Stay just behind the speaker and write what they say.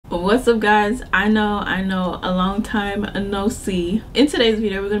What's up, guys? I know a long time no see. In today's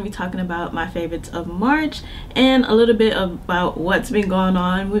video we're going to be talking about my favorites of March and a little bit about what's been going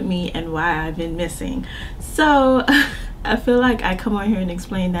on with me and why I've been missing. So I feel like I come on here and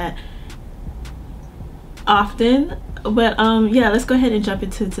explain that often, but yeah, let's go ahead and jump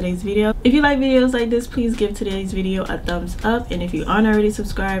into today's video. If you like videos like this, please give today's video a thumbs up, and if you aren't already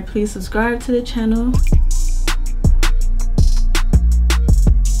subscribed, please subscribe to the channel.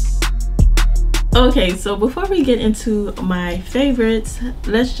 Okay, so before we get into my favorites,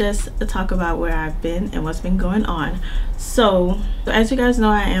 let's just talk about where I've been and what's been going on. So as you guys know,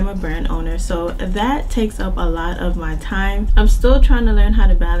 I am a brand owner, so that takes up a lot of my time. I'm still trying to learn how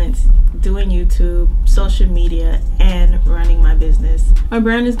to balance doing YouTube, social media, and running my business. My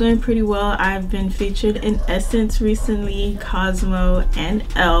brand is doing pretty well. I've been featured in Essence recently, Cosmo, and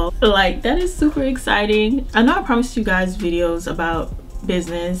Elle. Like, that is super exciting. I know I promised you guys videos about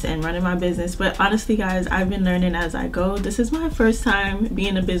business and running my business, but honestly guys, I've been learning as I go. This is my first time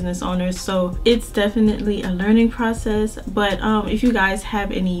being a business owner, so it's definitely a learning process. But if you guys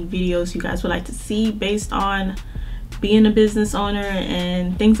have any videos you guys would like to see based on being a business owner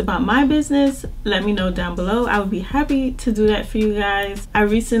and things about my business, let me know down below. I would be happy to do that for you guys. I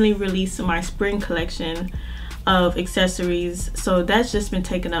recently released my spring collection of accessories, so that's just been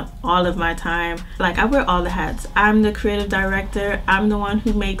taking up all of my time. Like, I wear all the hats. I'm the creative director, I'm the one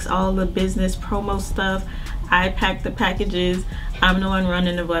who makes all the business promo stuff, I pack the packages, I'm the one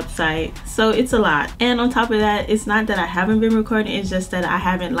running the website, so it's a lot. And on top of that, it's not that I haven't been recording, it's just that I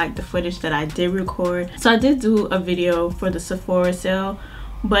haven't liked the footage that I did record. So I did do a video for the Sephora sale,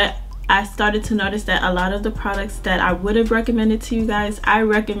 but I started to notice that a lot of the products that I would have recommended to you guys, I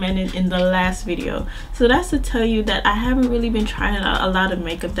recommended in the last video. So that's to tell you that I haven't really been trying out a lot of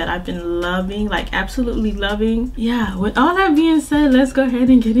makeup that I've been loving, like absolutely loving. Yeah, with all that being said, let's go ahead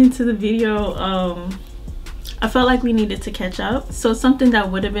and get into the video. I felt like we needed to catch up. So something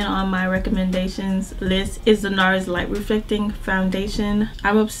that would have been on my recommendations list is the Nars Light Reflecting Foundation.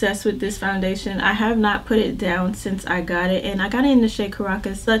 I'm obsessed with this foundation. I have not put it down since I got it, and I got it in the shade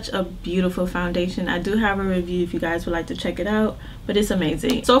Caracas. Such a beautiful foundation. I do have a review if you guys would like to check it out, but it's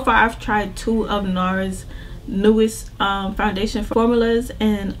amazing. So far I've tried 2 of Nars' newest foundation formulas,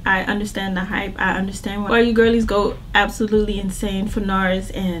 and I understand the hype. I understand why you girlies go absolutely insane for Nars,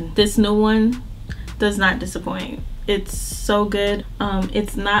 and this new one does not disappoint. It's so good.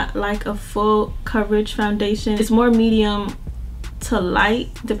 It's not like a full coverage foundation, it's more medium to light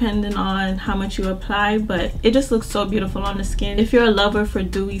depending on how much you apply, but it just looks so beautiful on the skin. If you're a lover for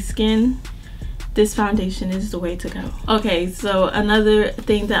dewy skin, this foundation is the way to go. Okay, so another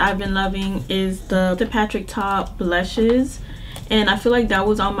thing that I've been loving is the Patrick Ta blushes, and I feel like that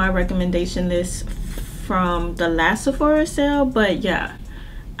was on my recommendation list from the last Sephora sale. But yeah,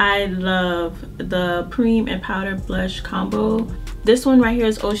 I love the cream and powder blush combo. This one right here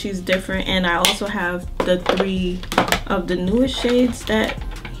is Oh She's Different, and I also have the 3 of the newest shades that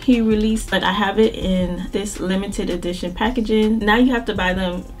he released, but I have it in this limited edition packaging. Now you have to buy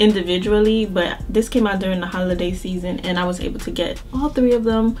them individually, but this came out during the holiday season and I was able to get all 3 of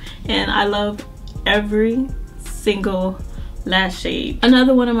them, and I love every single lash shade.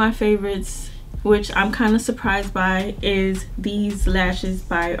 Another one of my favorites, which I'm kind of surprised by, is these lashes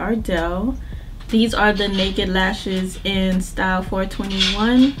by Arddell. These are the naked lashes in style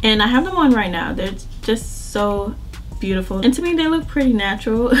 421, and I have them on right now. They're just so beautiful, and to me they look pretty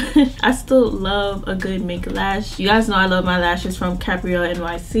natural. I still love a good makeup lash. You guys know I love my lashes from Capriole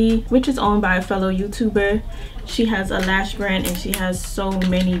NYC, which is owned by a fellow YouTuber. She has a lash brand and she has so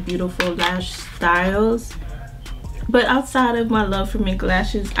many beautiful lash styles. But outside of my love for mink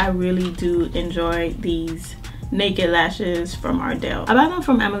lashes, I really do enjoy these naked lashes from Arddell. I buy them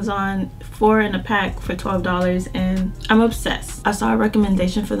from Amazon, 4 in a pack for $12, and I'm obsessed. I saw a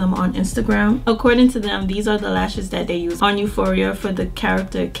recommendation for them on Instagram. According to them, these are the lashes that they use on Euphoria for the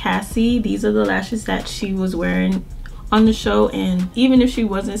character Cassie. These are the lashes that she was wearing on the show, and even if she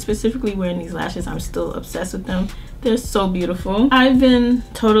wasn't specifically wearing these lashes, I'm still obsessed with them. They're so beautiful. I've been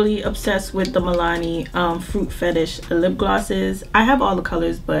totally obsessed with the Milani Fruit Fetish lip glosses. I have all the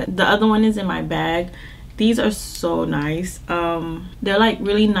colors, but the other one is in my bag. These are so nice. They're like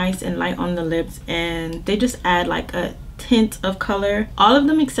really nice and light on the lips, and they just add like a tint of color. All of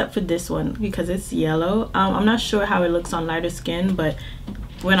them except for this one because it's yellow. I'm not sure how it looks on lighter skin, but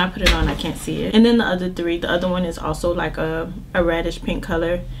when I put it on I can't see it. And then the other 3, the other one is also like a reddish pink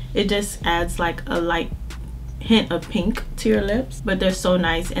color. It just adds like a light hint of pink to your lips, but they're so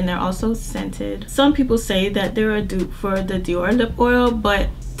nice, and they're also scented. Some people say that they're a dupe for the Dior lip oil, but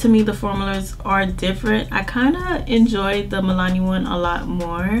to me the formulas are different. I kind of enjoyed the Milani one a lot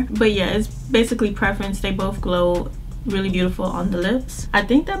more, but yeah, it's basically preference. They both glow really beautiful on the lips. I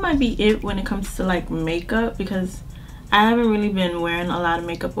think that might be it when it comes to like makeup, because I haven't really been wearing a lot of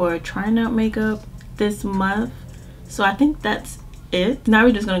makeup or trying out makeup this month, so I think that's it. Now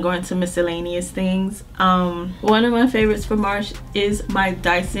we're just gonna go into miscellaneous things. One of my favorites for March is my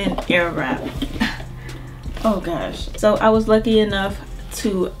Dyson AirWrap. Oh gosh, so I was lucky enough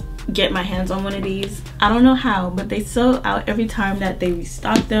to get my hands on one of these. I don't know how, but they sell out every time that they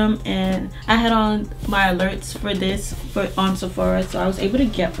restock them, and I had on my alerts for this on Sephora, so I was able to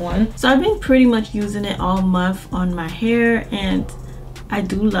get one. So I've been pretty much using it all month on my hair, and I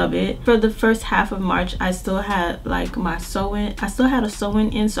do love it. For the first half of March, I still had like my sew-in. I still had a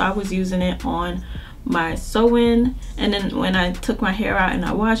sew-in in, so I was using it on my sew-in, and then when I took my hair out and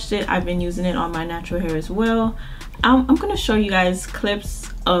I washed it, I've been using it on my natural hair as well. I'm gonna show you guys clips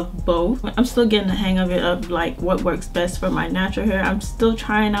of both. I'm still getting the hang of it, of like what works best for my natural hair. I'm still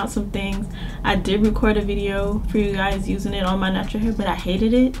trying out some things. I did record a video for you guys using it on my natural hair, but I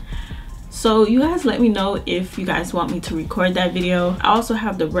hated it. So you guys let me know if you guys want me to record that video. I also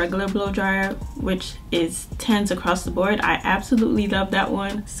have the regular blow dryer, which is 10s across the board. I absolutely love that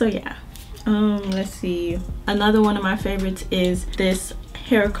one. So yeah, let's see. Another one of my favorites is this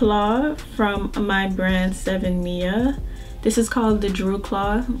hair claw from my brand 7Mia. This is called the Drew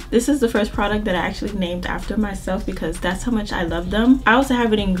Claw. This is the first product that I actually named after myself because that's how much I love them. I also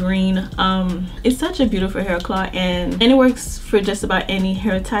have it in green. It's such a beautiful hair claw, and it works for just about any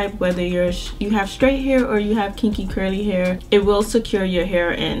hair type, whether you have straight hair or you have kinky curly hair. It will secure your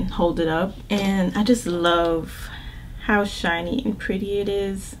hair and hold it up, and I just love how shiny and pretty it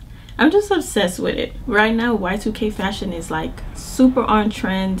is. I'm just obsessed with it. Right now, Y2K fashion is like super on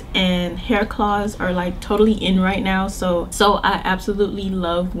trend, and hair claws are like totally in right now. So I absolutely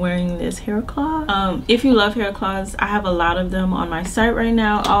love wearing this hair claw. If you love hair claws, I have a lot of them on my site right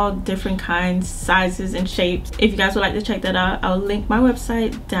now, all different kinds, sizes, and shapes. If you guys would like to check that out, I'll link my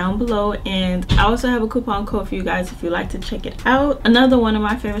website down below, and I also have a coupon code for you guys if you'd like to check it out. Another one of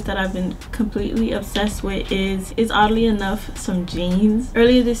my favorites that I've been completely obsessed with is oddly enough some jeans.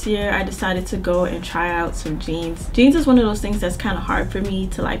 Earlier this year, I decided to go and try out some jeans. Jeans is one of those things that's kind of hard for me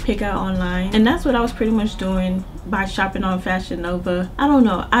to like pick out online, and that's what I was pretty much doing by shopping on Fashion Nova. I don't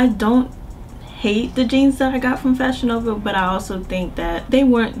know, I don't hate the jeans that I got from Fashion Nova, but I also think that they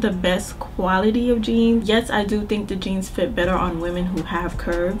weren't the best quality of jeans. Yes, I do think the jeans fit better on women who have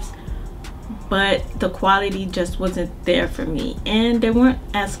curves, but the quality just wasn't there for me, and they weren't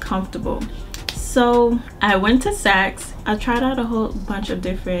as comfortable. So I went to Saks. I tried out a whole bunch of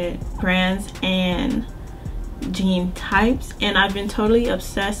different brands and jean types, and I've been totally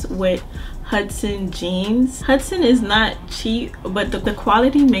obsessed with Hudson Jeans. Hudson is not cheap, but the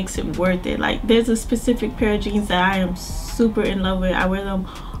quality makes it worth it. Like, there's a specific pair of jeans that I am super in love with. I wear them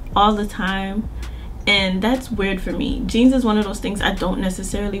all the time, and that's weird for me. Jeans is one of those things I don't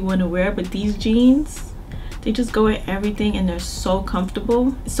necessarily want to wear, but these jeans, they just go with everything, and they're so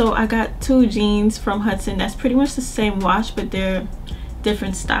comfortable. So I got two jeans from Hudson that's pretty much the same wash, but they're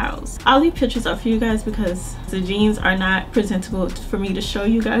different styles. I'll leave pictures up for you guys because the jeans are not presentable for me to show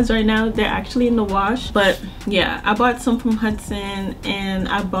you guys right now. They're actually in the wash. But yeah, I bought some from Hudson, and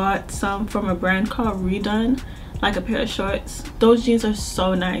I bought some from a brand called Redone, like a pair of shorts. Those jeans are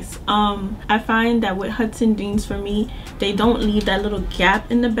so nice. I find that with Hudson jeans, for me, they don't leave that little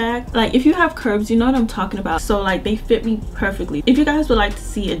gap in the back. Like, if you have curves, you know what I'm talking about. So like, they fit me perfectly. If you guys would like to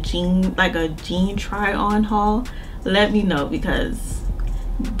see a jean try on haul, let me know, because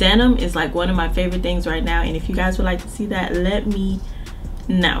denim is like one of my favorite things right now, and if you guys would like to see that, let me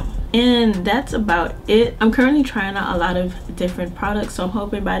know. And that's about it. I'm currently trying out a lot of different products, so I'm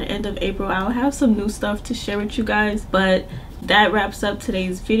hoping by the end of April I'll have some new stuff to share with you guys. But that wraps up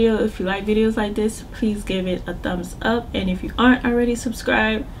today's video. If you like videos like this, please give it a thumbs up, and if you aren't already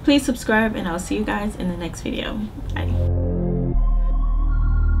subscribed, please subscribe, and I'll see you guys in the next video. Bye.